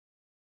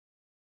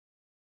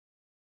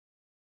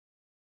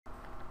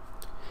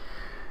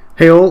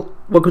Hey all,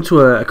 welcome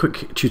to a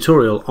quick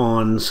tutorial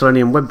on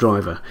Selenium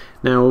WebDriver.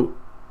 Now,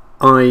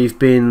 I've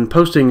been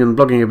posting and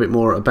blogging a bit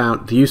more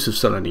about the use of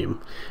Selenium,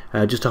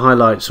 just to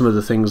highlight some of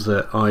the things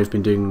that I've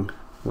been doing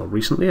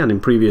recently and in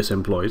previous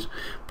employs,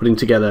 putting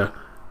together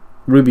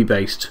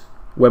Ruby-based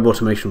web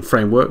automation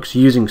frameworks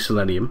using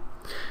Selenium.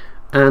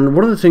 And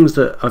one of the things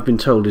that I've been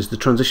told is the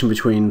transition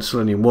between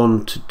Selenium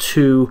 1 to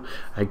 2,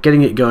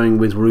 getting it going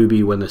with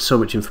Ruby when there's so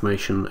much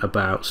information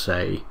about,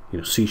 say,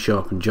 C#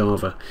 and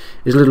Java,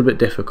 is a little bit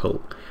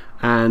difficult.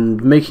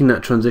 And making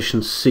that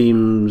transition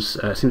seems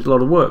a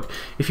lot of work.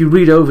 If you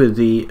read over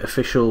the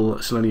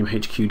official Selenium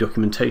HQ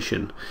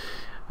documentation,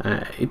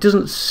 it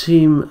doesn't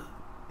seem,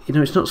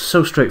 it's not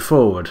so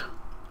straightforward.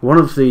 One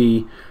of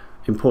the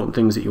important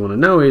things that you want to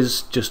know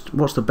is just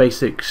what's the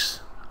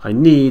basics I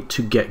need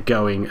to get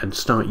going and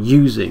start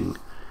using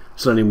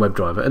Selenium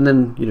WebDriver, and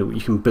then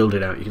you can build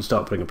it out. You can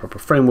start putting a proper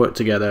framework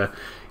together,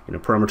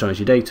 parameterize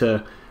your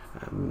data,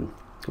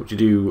 what you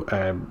do,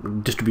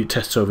 distribute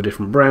tests over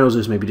different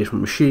browsers, maybe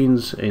different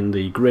machines in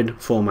the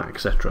grid format,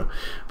 etc.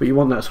 But you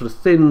want that sort of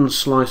thin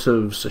slice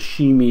of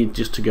sashimi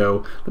just to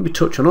go, let me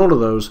touch on all of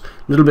those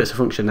little bits of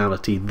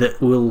functionality that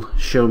will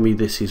show me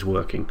this is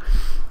working.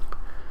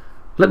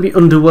 Let me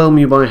underwhelm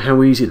you by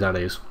how easy that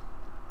is.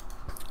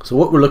 So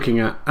what we're looking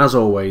at, as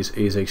always,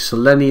 is a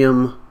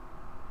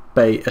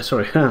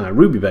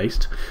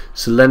Ruby-based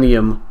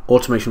Selenium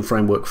automation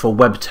framework for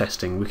web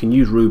testing. We can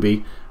use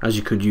Ruby, as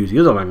you could use the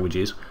other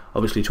languages,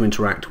 obviously to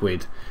interact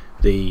with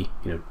the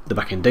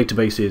backend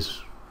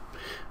databases,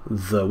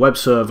 the web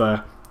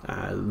server,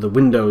 the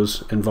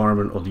Windows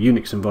environment or the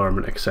Unix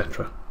environment,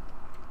 etc.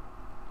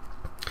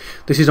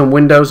 This is on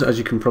Windows, as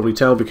you can probably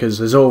tell, because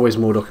there's always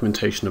more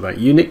documentation about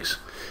Unix.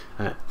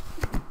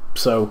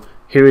 So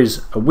here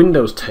is a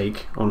Windows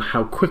take on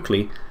how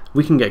quickly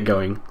we can get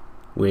going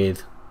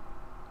with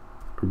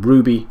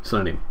Ruby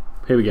Selenium.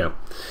 Here we go.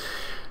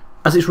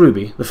 As it's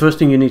Ruby, the first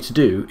thing you need to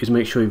do is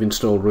make sure you've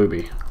installed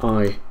Ruby.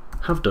 I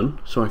have done,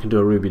 so I can do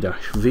a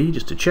ruby-v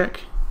just to check.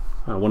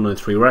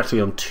 193, we're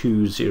actually on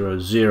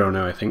 2.0.0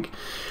 now, I think.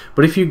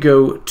 But if you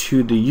go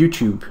to the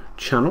YouTube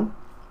channel,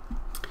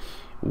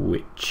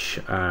 which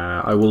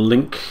I will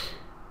link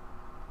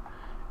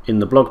in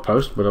the blog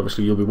post, but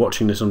obviously you'll be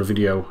watching this on a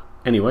video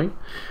anyway.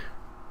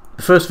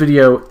 The first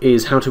video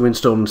is how to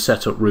install and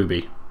set up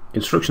Ruby.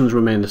 Instructions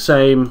remain the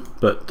same,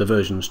 but the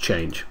versions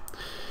change.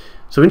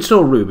 So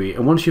install Ruby,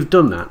 and once you've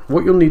done that,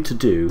 what you'll need to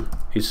do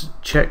is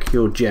check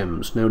your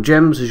gems. Now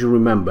gems, as you'll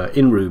remember,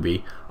 in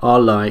Ruby are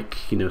like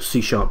C#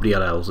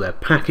 DLLs. They're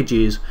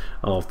packages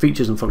of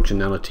features and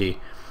functionality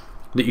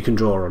that you can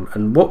draw on.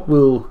 And what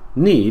we'll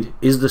need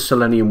is the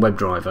Selenium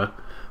WebDriver,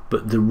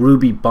 but the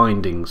Ruby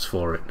bindings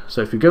for it.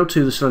 So if you go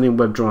to the Selenium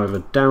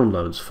WebDriver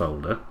downloads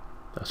folder,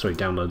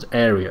 downloads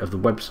area of the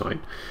website,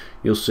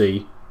 you'll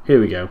see, here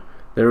we go,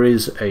 there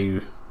is a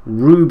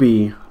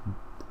Ruby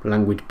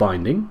language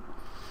binding,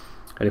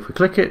 and if we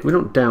click it, we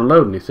don't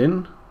download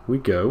anything, we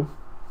go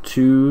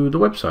to the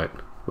website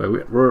where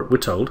we're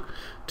told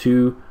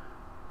to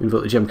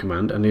invoke the gem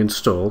command and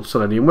install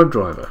Selenium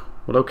WebDriver.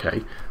 Well,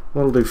 okay,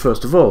 what I'll do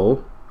first of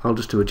all, I'll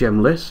just do a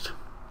gem list,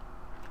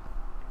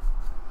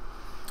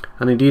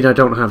 and indeed I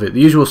don't have it.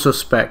 The usual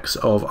suspects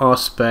of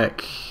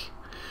RSpec,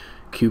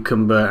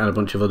 Cucumber, and a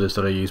bunch of others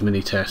that I use,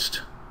 Minitest,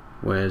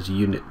 where's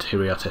Unit,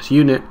 here we are, Test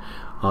Unit,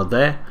 are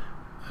there,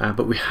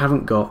 but we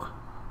haven't got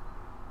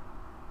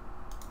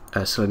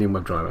a Selenium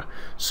WebDriver.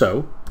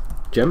 So,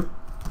 gem,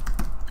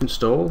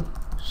 install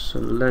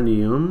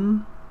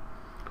Selenium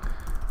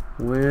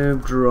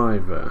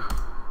WebDriver.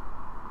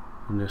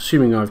 And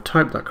assuming I've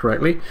typed that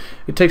correctly,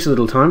 it takes a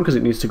little time because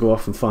it needs to go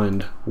off and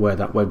find where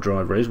that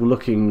WebDriver is. We're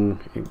looking,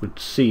 it would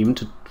seem,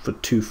 for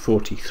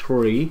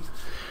 243.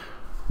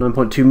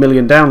 9.2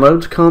 million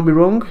downloads, can't be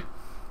wrong.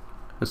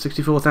 And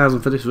 64,000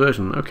 for this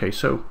version. Okay,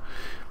 so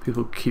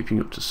people keeping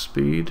up to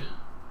speed.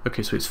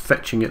 Okay, so it's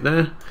fetching it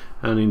there,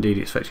 and indeed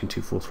it's fetching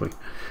 243.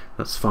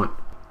 That's fine.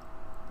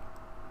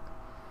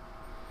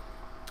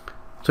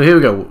 So here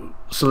we go,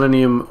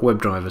 Selenium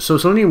WebDriver. So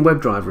Selenium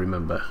WebDriver,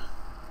 remember,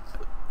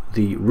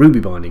 the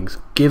Ruby bindings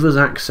give us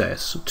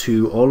access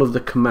to all of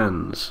the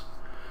commands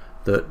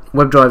that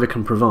WebDriver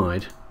can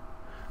provide,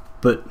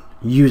 but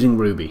using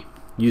Ruby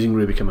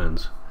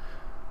commands.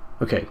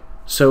 Okay,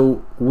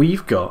 so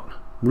we've got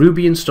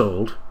Ruby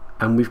installed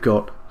and we've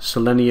got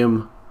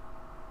Selenium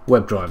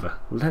WebDriver.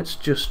 Let's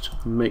just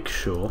make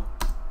sure.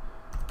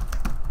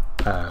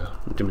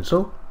 Dim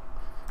install.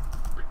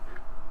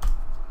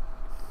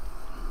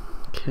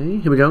 Okay,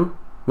 here we go.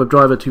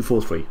 WebDriver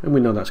 243, and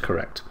we know that's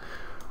correct.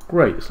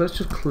 Great, so let's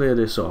just clear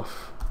this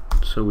off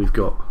so we've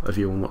got a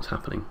view on what's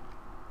happening.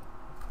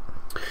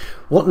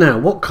 What now?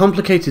 What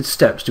complicated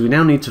steps do we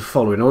now need to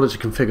follow in order to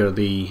configure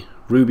the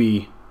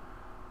Ruby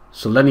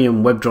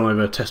Selenium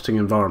WebDriver testing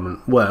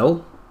environment?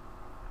 Well,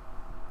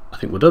 I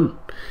think we're done.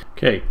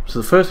 Okay, so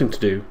the first thing to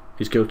do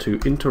is go to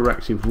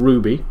Interactive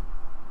Ruby.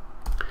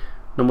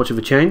 Not much of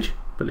a change,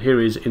 but here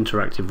is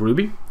Interactive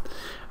Ruby.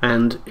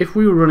 And if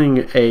we were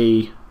running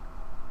a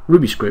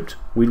Ruby script,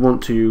 we'd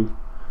want to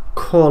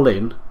call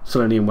in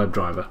Selenium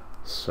WebDriver.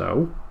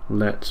 So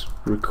let's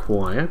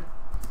require,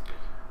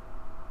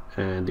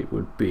 and it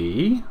would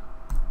be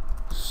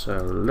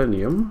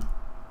Selenium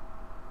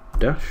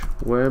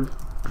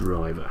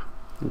Webdriver.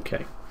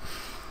 Okay,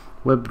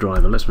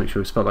 Webdriver, let's make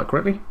sure we spell that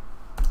correctly.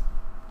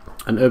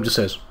 And Herb just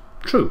says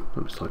true.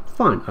 I'm just like,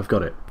 fine, I've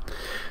got it.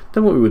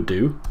 Then what we would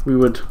do, we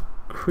would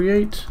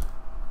create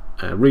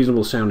a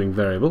reasonable sounding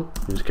variable.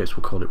 In this case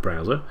we'll call it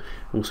browser, and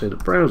we'll say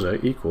that browser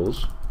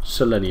equals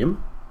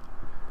Selenium,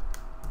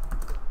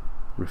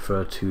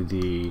 refer to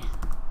the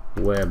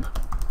WebDriver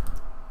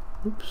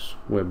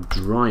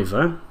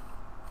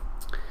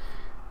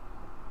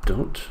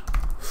dot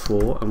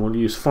for, and we'll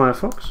use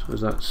Firefox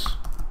as that's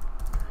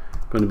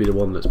going to be the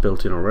one that's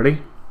built in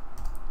already.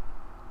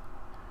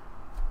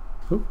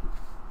 Oop.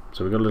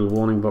 So we've got a little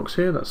warning box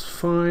here, that's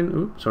fine.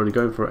 Oops, it's already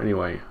going for it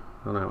anyway.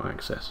 Allow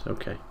access,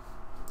 okay.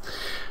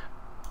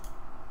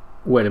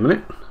 Wait a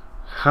minute.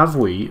 Have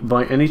we,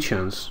 by any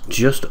chance,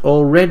 just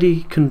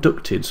already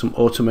conducted some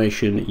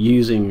automation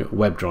using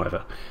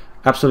WebDriver?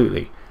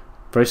 Absolutely.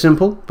 Very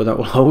simple, but that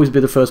will always be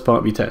the first part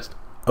of your test.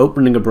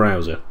 Opening a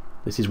browser.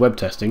 This is web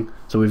testing,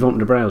 so we've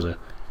opened a browser.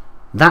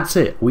 That's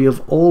it. We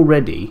have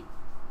already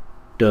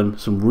done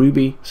some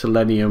Ruby,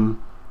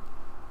 Selenium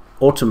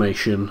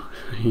automation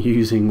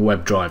using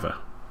WebDriver.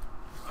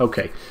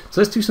 Okay,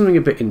 so let's do something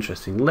a bit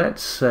interesting.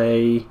 Let's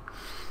say,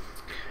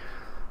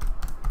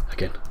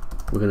 again,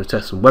 we're going to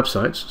test some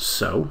websites,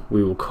 so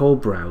we will call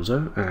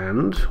browser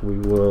and we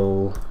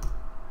will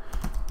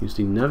use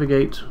the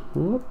navigate,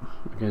 whoop,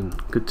 again,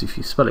 good if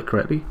you spell it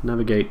correctly,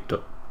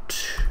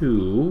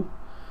 navigate.to,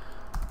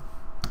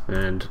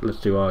 and let's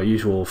do our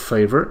usual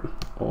favorite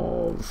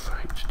of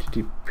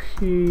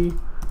http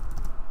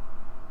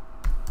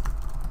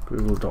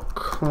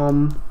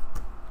google.com,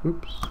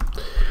 oops,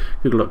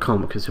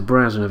 google.com, because the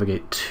browser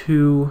navigate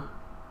to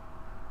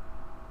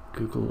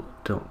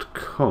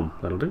google.com,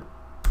 that'll do.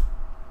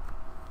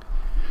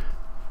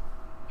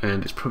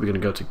 And it's probably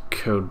going to go to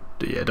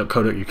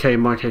 .co.uk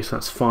in my case,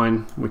 that's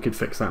fine. We could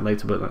fix that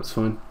later, but that's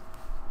fine.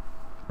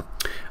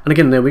 And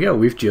again, there we go,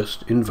 we've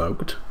just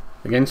invoked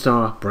against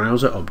our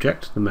browser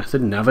object the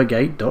method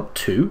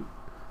navigate.to,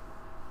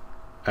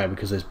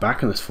 because there's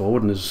back and there's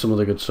forward and there's some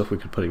other good stuff we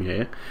could put in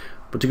here,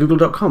 but to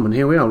google.com, and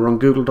here we are, we're on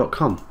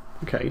google.com.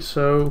 Okay,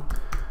 so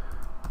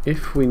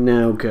if we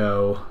now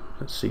go,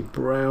 let's see,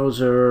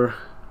 browser,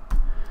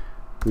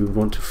 we would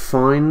want to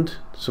find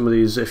some of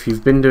these. If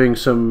you've been doing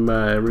some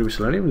Ruby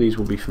Selenium, these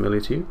will be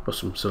familiar to you, or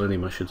some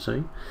Selenium I should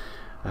say.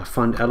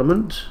 Find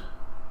element,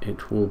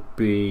 it will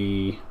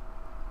be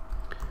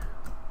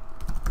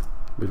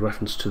with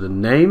reference to the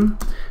name,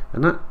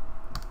 and that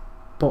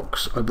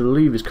box I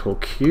believe is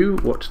called Q.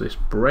 Watch this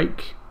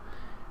break,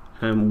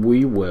 and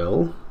we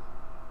will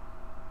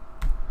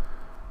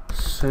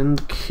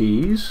send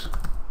keys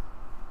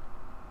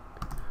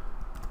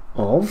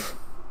of,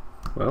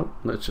 well,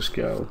 let's just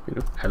go,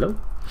 hello.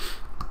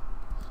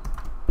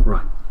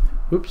 Right,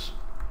 oops,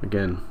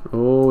 again,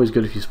 always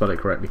good if you spell it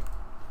correctly.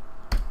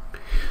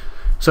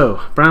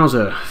 So,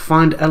 browser,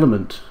 find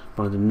element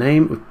by the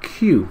name of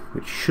Q,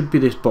 which should be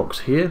this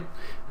box here,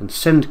 and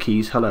send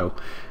keys hello.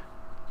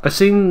 I've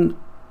seen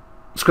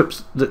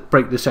scripts that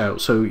break this out,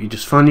 so you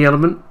just find the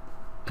element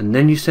and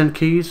then you send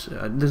keys.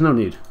 There's no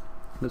need.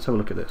 Let's have a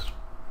look at this.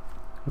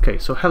 Okay,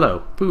 so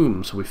hello,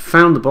 boom, so we've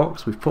found the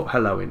box, we've put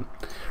hello in.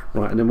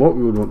 Right, and then what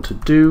we would want to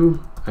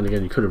do, and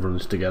again you could have run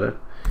this together,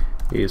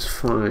 is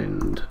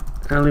find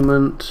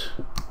element,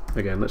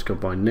 again let's go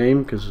by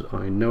name because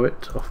I know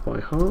it off by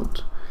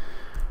heart,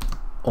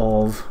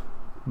 of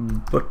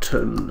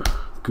button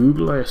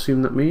Google, I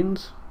assume that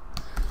means,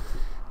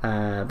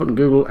 button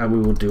Google, and we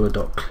will do a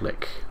dot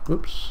click.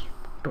 Whoops,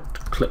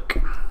 dot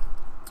click.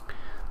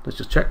 Let's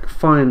just check,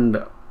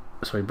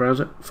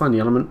 browser, find the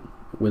element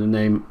with the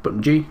name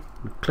button G,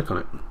 and click on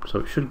it.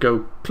 So it should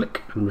go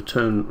click and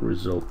return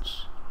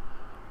results.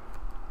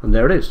 And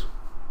there it is.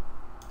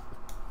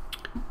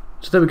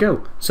 So there we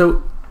go.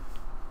 So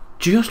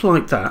just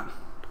like that,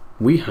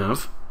 we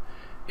have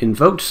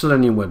invoked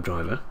Selenium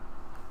WebDriver,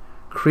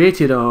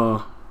 created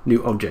our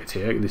new object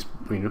here, this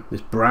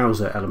this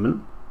browser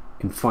element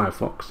in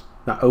Firefox,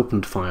 that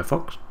opened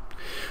Firefox.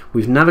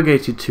 We've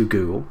navigated to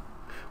Google.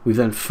 We've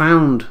then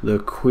found the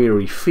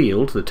query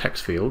field, the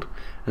text field,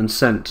 and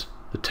sent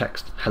the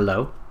text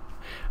hello.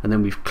 And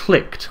then we've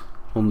clicked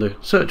on the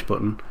search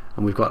button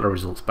and we've got our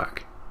results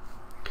back.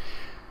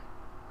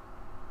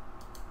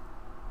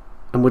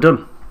 And we're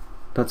done.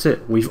 That's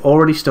it. We've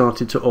already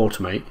started to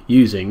automate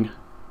using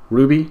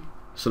Ruby,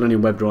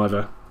 Selenium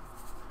WebDriver,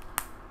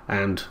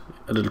 and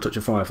a little touch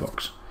of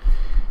Firefox.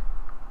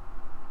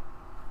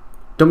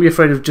 Don't be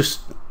afraid of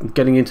just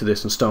getting into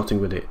this and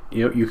starting with it.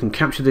 You can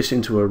capture this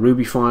into a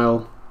Ruby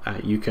file.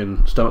 You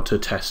can start to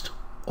test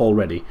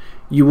already.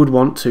 You would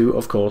want to,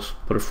 of course,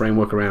 put a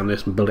framework around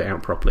this and build it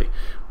out properly.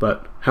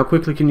 But how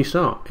quickly can you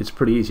start? It's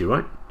pretty easy,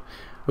 right?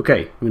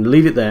 Okay, I'm going to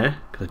leave it there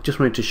because I just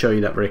wanted to show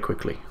you that very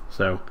quickly.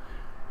 So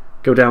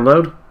go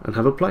download and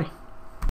have a play.